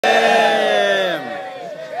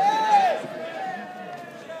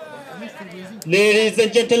Ladies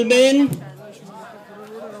and gentlemen,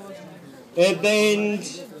 at the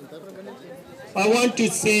end, I want to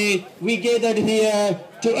say we gathered here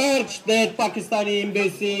to urge that Pakistani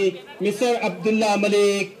embassy, Mr. Abdullah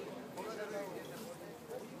Malik,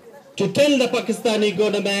 to tell the Pakistani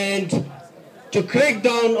government to crack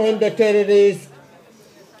down on the terrorists,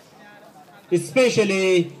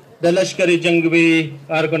 especially the Lashkar-e-Jangvi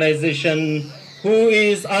organization, who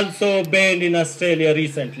is also banned in Australia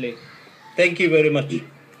recently. Thank you very much.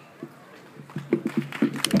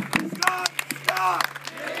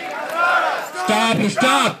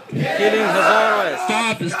 Stop! Killing Hazara.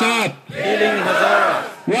 Stop! Killing Hazara.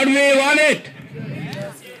 What we want it?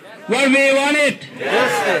 What we want it?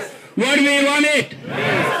 Justice. What we want it?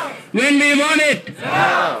 When we want it?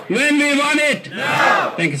 Now. When we want it?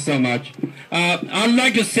 Now. Thank you so much. I'd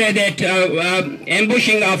like to say that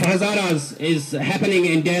ambushing of Hazaras is happening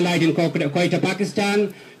in daylight in Quetta,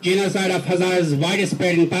 Pakistan. Genocide of Hazaras is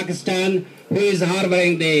widespread in Pakistan. Who is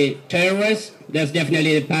harboring the terrorists? That's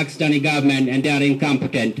definitely the Pakistani government, and they are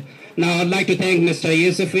incompetent. Now, I'd like to thank Mr.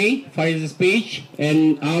 Yusufi for his speech,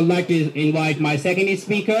 and I'd like to invite my second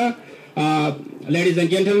speaker. Ladies and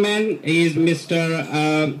gentlemen, he is Mr.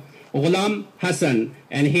 Ghulam Hassan,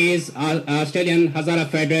 and he is Australian Hazara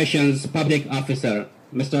Federation's public officer.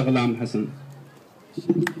 Mr. Ghulam Hassan.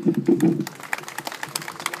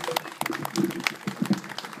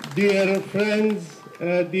 Dear friends,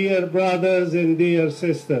 dear brothers and dear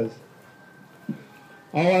sisters,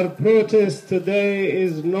 our protest today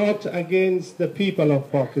is not against the people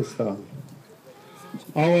of Pakistan.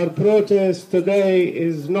 Our protest today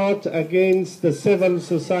is not against the civil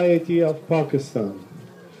society of Pakistan.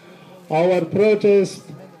 Our protest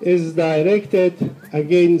is directed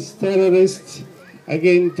against terrorists,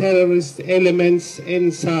 against terrorist elements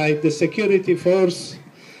inside the security force,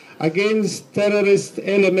 against terrorist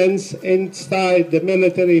elements inside the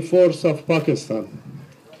military force of Pakistan.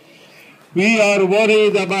 We are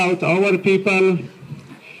worried about our people.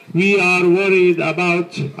 We are worried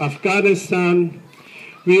about Afghanistan.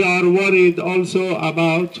 We are worried also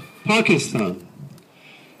about Pakistan.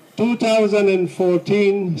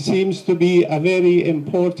 2014 seems to be a very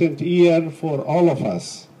important year for all of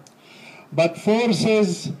us. But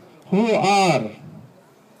forces who are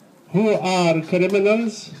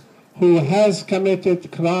criminals, who has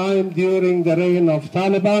committed crime during the reign of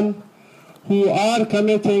Taliban, who are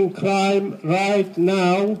committing crime right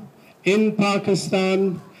now in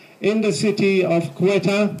Pakistan, in the city of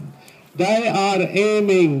Quetta, they are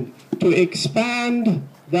aiming to expand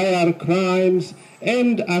their crimes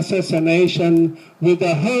and assassination with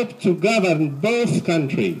the hope to govern both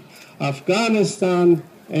countries, Afghanistan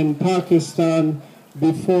and Pakistan,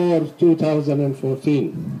 before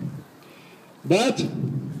 2014. But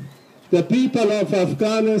the people of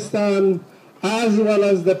Afghanistan, as well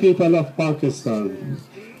as the people of Pakistan,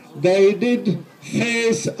 they did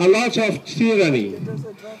face a lot of tyranny,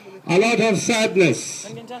 a lot of sadness,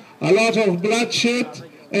 a lot of bloodshed,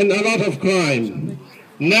 and a lot of crime.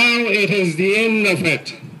 Now it is the end of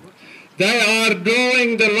it. They are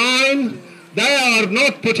drawing the line. They are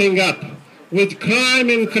not putting up with crime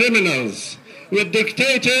and criminals, with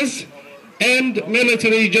dictators and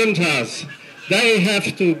military juntas. They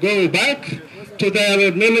have to go back to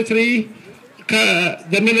their military,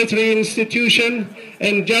 the military institution,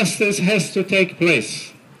 and justice has to take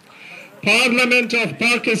place. Parliament of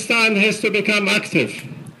Pakistan has to become active.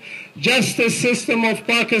 Justice system of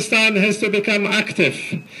Pakistan has to become active.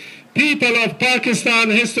 People of Pakistan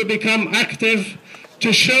has to become active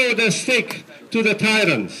to show the stick to the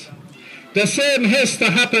tyrants. The same has to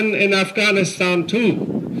happen in Afghanistan too.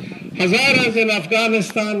 Hazaras in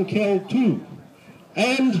Afghanistan killed too.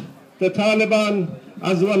 And the Taliban,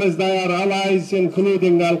 as well as their allies,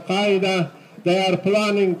 including Al-Qaeda, they are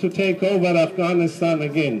planning to take over Afghanistan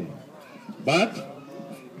again. But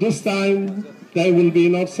this time, they will be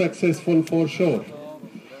not successful for sure.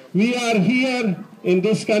 We are here in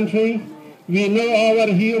this country. We know our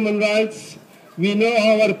human rights. We know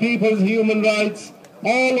our people's human rights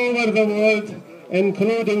all over the world,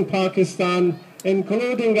 including Pakistan,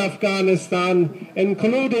 including Afghanistan,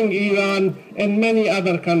 including Iran, and many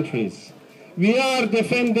other countries. We are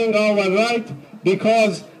defending our right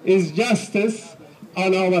because is justice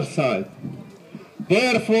on our side.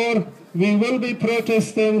 Therefore, we will be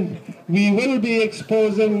protesting, we will be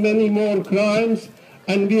exposing many more crimes,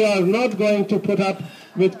 and we are not going to put up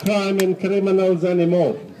with crime and criminals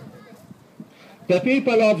anymore. The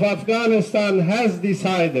people of Afghanistan has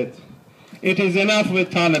decided it is enough with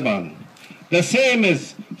Taliban. The same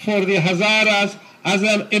is for the Hazaras as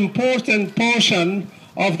an important portion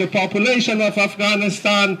of the population of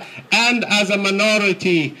Afghanistan and as a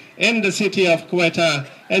minority in the city of Quetta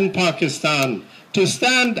in Pakistan, to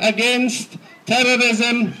stand against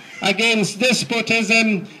terrorism, against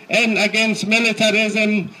despotism, and against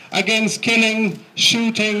militarism, against killing,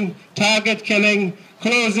 shooting, target killing,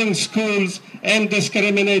 closing schools, and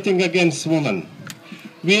discriminating against women.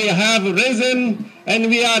 We have risen and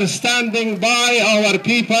we are standing by our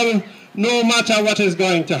people no matter what is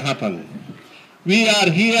going to happen. We are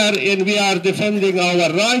here and we are defending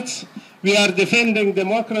our rights. We are defending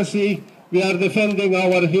democracy. We are defending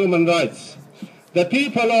our human rights. The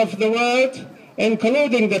people of the world,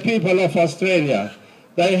 including the people of Australia,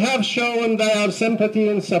 they have shown their sympathy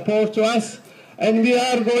and support to us, and we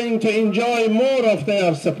are going to enjoy more of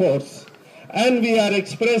their support. And we are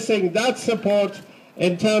expressing that support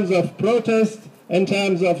in terms of protest, in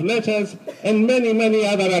terms of letters, and many, many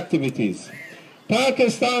other activities.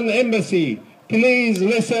 Pakistan Embassy, please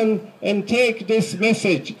listen and take this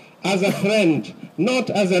message as a friend, not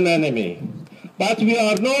as an enemy. But we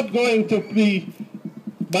are not going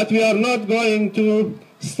to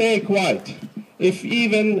stay quiet,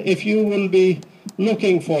 even if you will be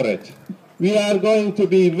looking for it. We are going to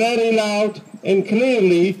be very loud and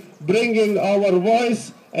clearly bringing our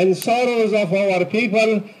voice and sorrows of our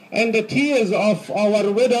people and the tears of our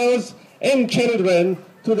widows and children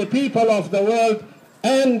to the people of the world,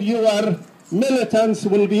 and your militants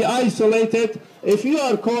will be isolated. If you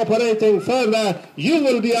are cooperating further, you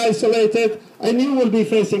will be isolated and you will be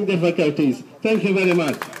facing difficulties. Thank you very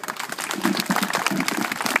much.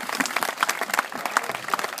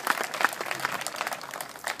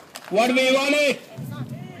 What do we want it?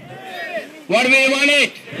 What do we want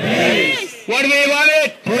it? Peace. What do we want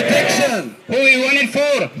it? Protection. Who we want it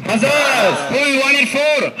for? Hazaras. Who we want it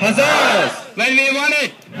for? Hazaras. When we want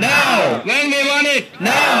it? Now. When we want it?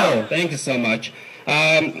 Now. Thank you so much.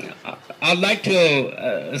 I'd like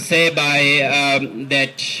to say by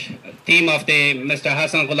that theme of the Mr.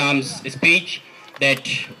 Hassan Ghulam's speech that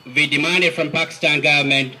we demanded from Pakistan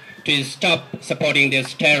government to stop supporting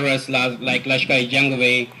these terrorists like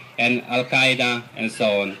Lashkar-e-Jhangvi and Al-Qaeda and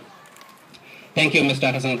so on. Thank you,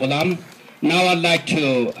 Mr. Hassan Ghulam. Now I'd like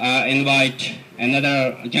to invite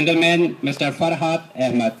another gentleman, Mr. Farhad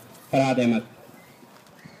Ahmed. Farhad Ahmed.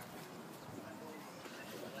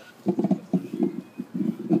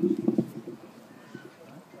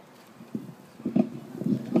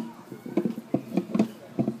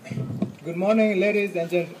 Good morning, ladies and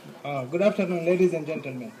good afternoon, ladies and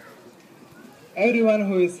gentlemen. Everyone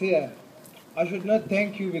who is here, I should not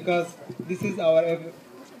thank you because this is our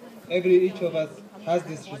each of us has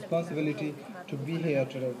this responsibility to be here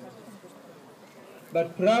today.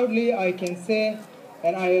 But proudly I can say,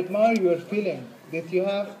 and I admire your feeling that you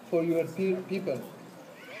have for your people.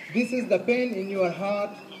 This is the pain in your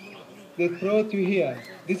heart that brought you here.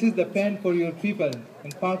 This is the pain for your people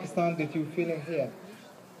in Pakistan that you're feeling here.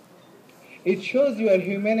 It shows your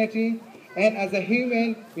humanity, and as a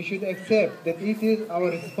human, we should accept that it is our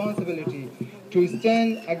responsibility to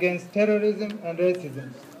stand against terrorism and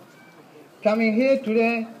racism. Coming here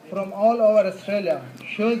today from all over Australia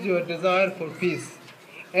shows your desire for peace.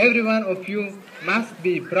 Every one of you must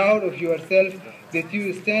be proud of yourself that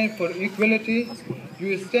you stand for equality,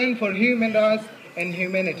 you stand for human rights and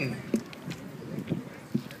humanity.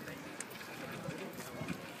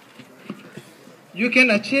 You can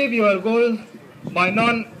achieve your goals by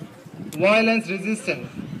non-violence resistance,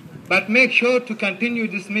 but make sure to continue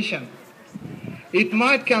this mission. It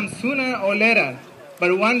might come sooner or later,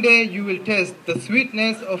 but one day you will taste the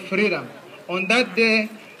sweetness of freedom. On that day,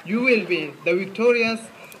 you will be the victorious.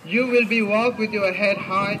 You will be walk with your head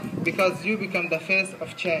high because you become the face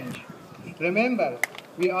of change. Remember,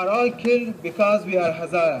 we are all killed because we are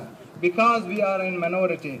Hazara, because we are in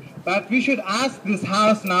minority. But we should ask this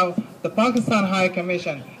house now, the Pakistan High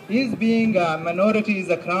Commission, is being a minority is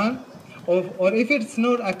a crime? Or if it's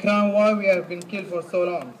not a crime, why we have been killed for so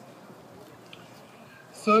long?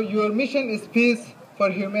 So your mission is peace for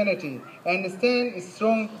humanity, and stand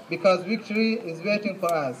strong because victory is waiting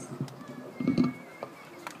for us.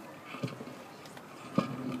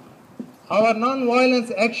 Our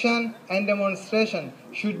non-violence action and demonstration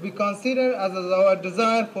should be considered as our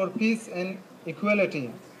desire for peace and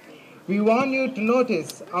equality. We want you to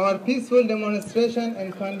notice our peaceful demonstration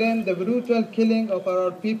and condemn the brutal killing of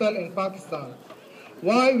our people in Pakistan.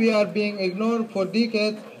 Why we are being ignored for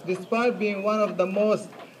decades despite being one of the most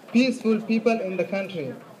peaceful people in the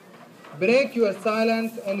country. Break your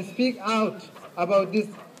silence and speak out about this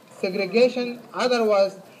segregation,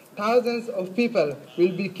 otherwise thousands of people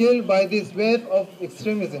will be killed by this wave of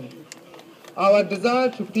extremism. Our desire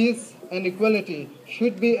to peace and equality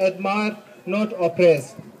should be admired, not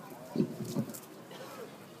oppressed.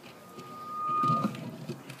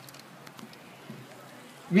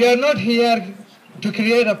 We are not here to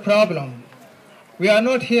create a problem. We are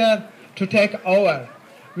not here to take over.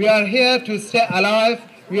 We are here to stay alive.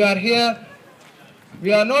 We are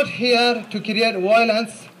not here to create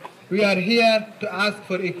violence. We are here to ask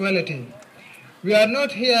for equality. We are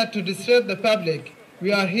not here to disturb the public.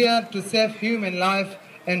 We are here to save human life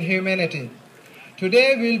and humanity.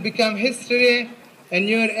 Today will become history, and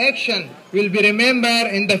your action will be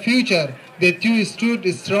remembered in the future that you stood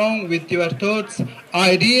strong with your thoughts,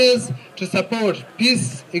 ideas to support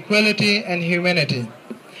peace, equality, and humanity.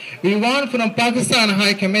 We want from Pakistan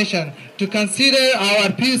High Commission to consider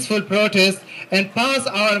our peaceful protest and pass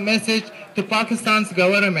our message to Pakistan's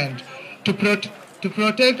government to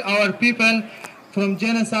protect our people from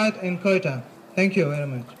genocide in Quetta. Thank you very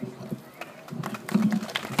much.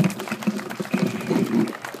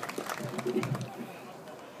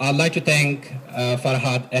 I'd like to thank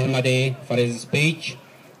Farhad Ahmadi for his speech.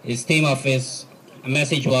 His theme of his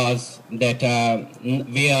message was that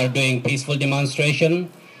we are doing peaceful demonstration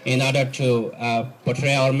in order to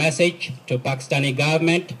portray our message to Pakistani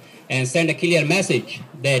government and send a clear message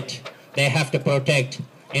that they have to protect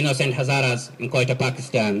innocent Hazaras in Quetta,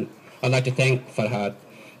 Pakistan. I'd like to thank Farhad.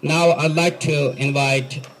 Now I'd like to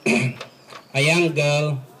invite a young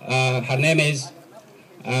girl. Her name is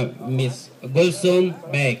Miss Gulsum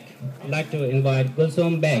Beg. I'd like to invite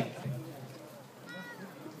Gulsum Beg.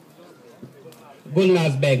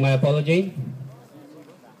 Gulnaz Beg, my apology.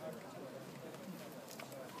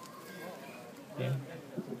 Yeah.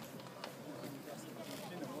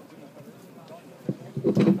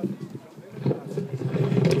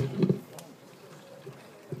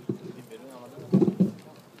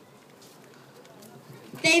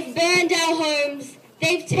 They've burned our homes,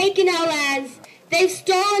 they've taken our lands, they've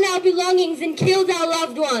stolen our belongings and killed our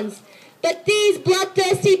loved ones. But these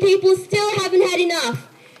bloodthirsty people still haven't had enough.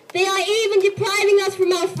 They are even depriving us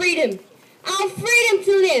from our freedom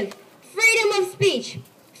to live, freedom of speech,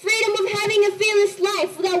 freedom of having a fearless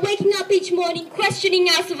life without waking up each morning questioning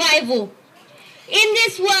our survival. In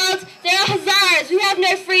this world, there are Hazaras who have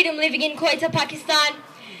no freedom living in Quetta, Pakistan.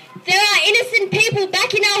 There are innocent people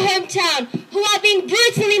back in our hometown who are being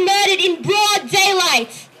brutally murdered in broad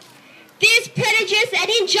daylight. This prejudice and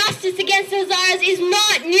injustice against Hazaras is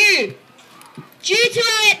not new. Due to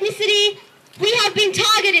our ethnicity, we have been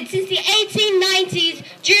targeted since the 1890s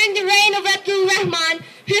during the reign of Abdul Rahman,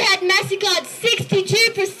 who had massacred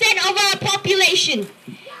 62% of our population.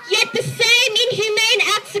 Yet the same inhumane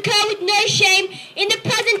acts occur with no shame in the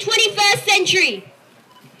present 21st century.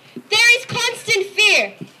 There is constant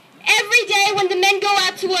fear. Every day when the men go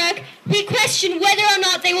out to work, we question whether or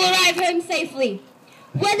not they will arrive home safely,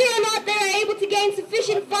 whether or not they are able to gain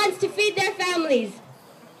sufficient funds to feed their families.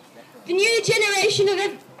 The new generation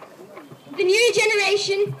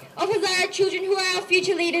of Hazara children who are our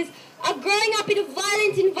future leaders are growing up in a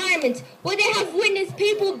violent environment where they have witnessed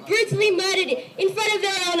people brutally murdered in front of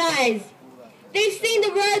their own eyes. They've seen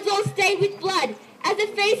the roads all stained with blood as the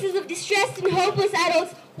faces of distressed and hopeless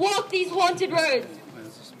adults walk these haunted roads.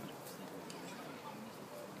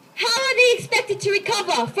 How are they expected to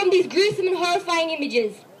recover from these gruesome and horrifying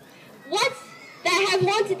images? What that have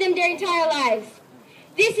haunted them their entire lives?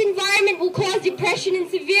 This environment will cause depression and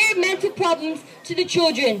severe mental problems to the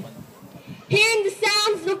children. Hearing the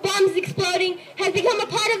sounds of bombs exploding has become a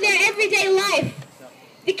part of their everyday life.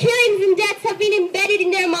 The killings and deaths have been embedded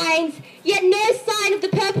in their minds, yet no sign of the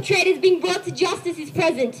perpetrators being brought to justice is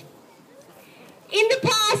present. In the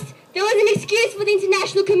past, there was an excuse for the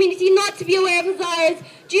international community not to be aware of Hazaras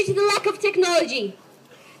due to the lack of technology.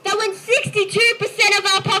 That when 62% of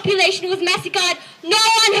our population was massacred, no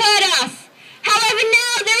one heard us. However,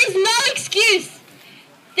 now there is no excuse.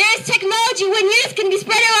 There is technology where news can be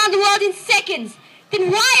spread around the world in seconds.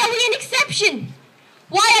 Then why are we an exception?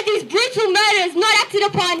 Why are these brutal murders not acted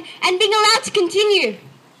upon and being allowed to continue?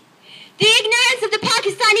 The ignorance of the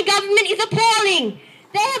Pakistani government is appalling.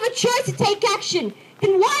 They have a choice to take action.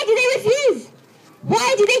 Then why do they refuse?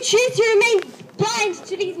 Why do they choose to remain blind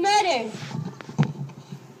to these murders?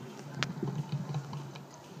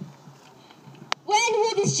 When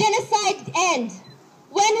will this genocide end?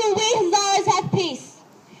 When will we Hazaras have peace?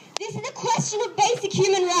 This is a question of basic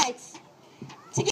human rights.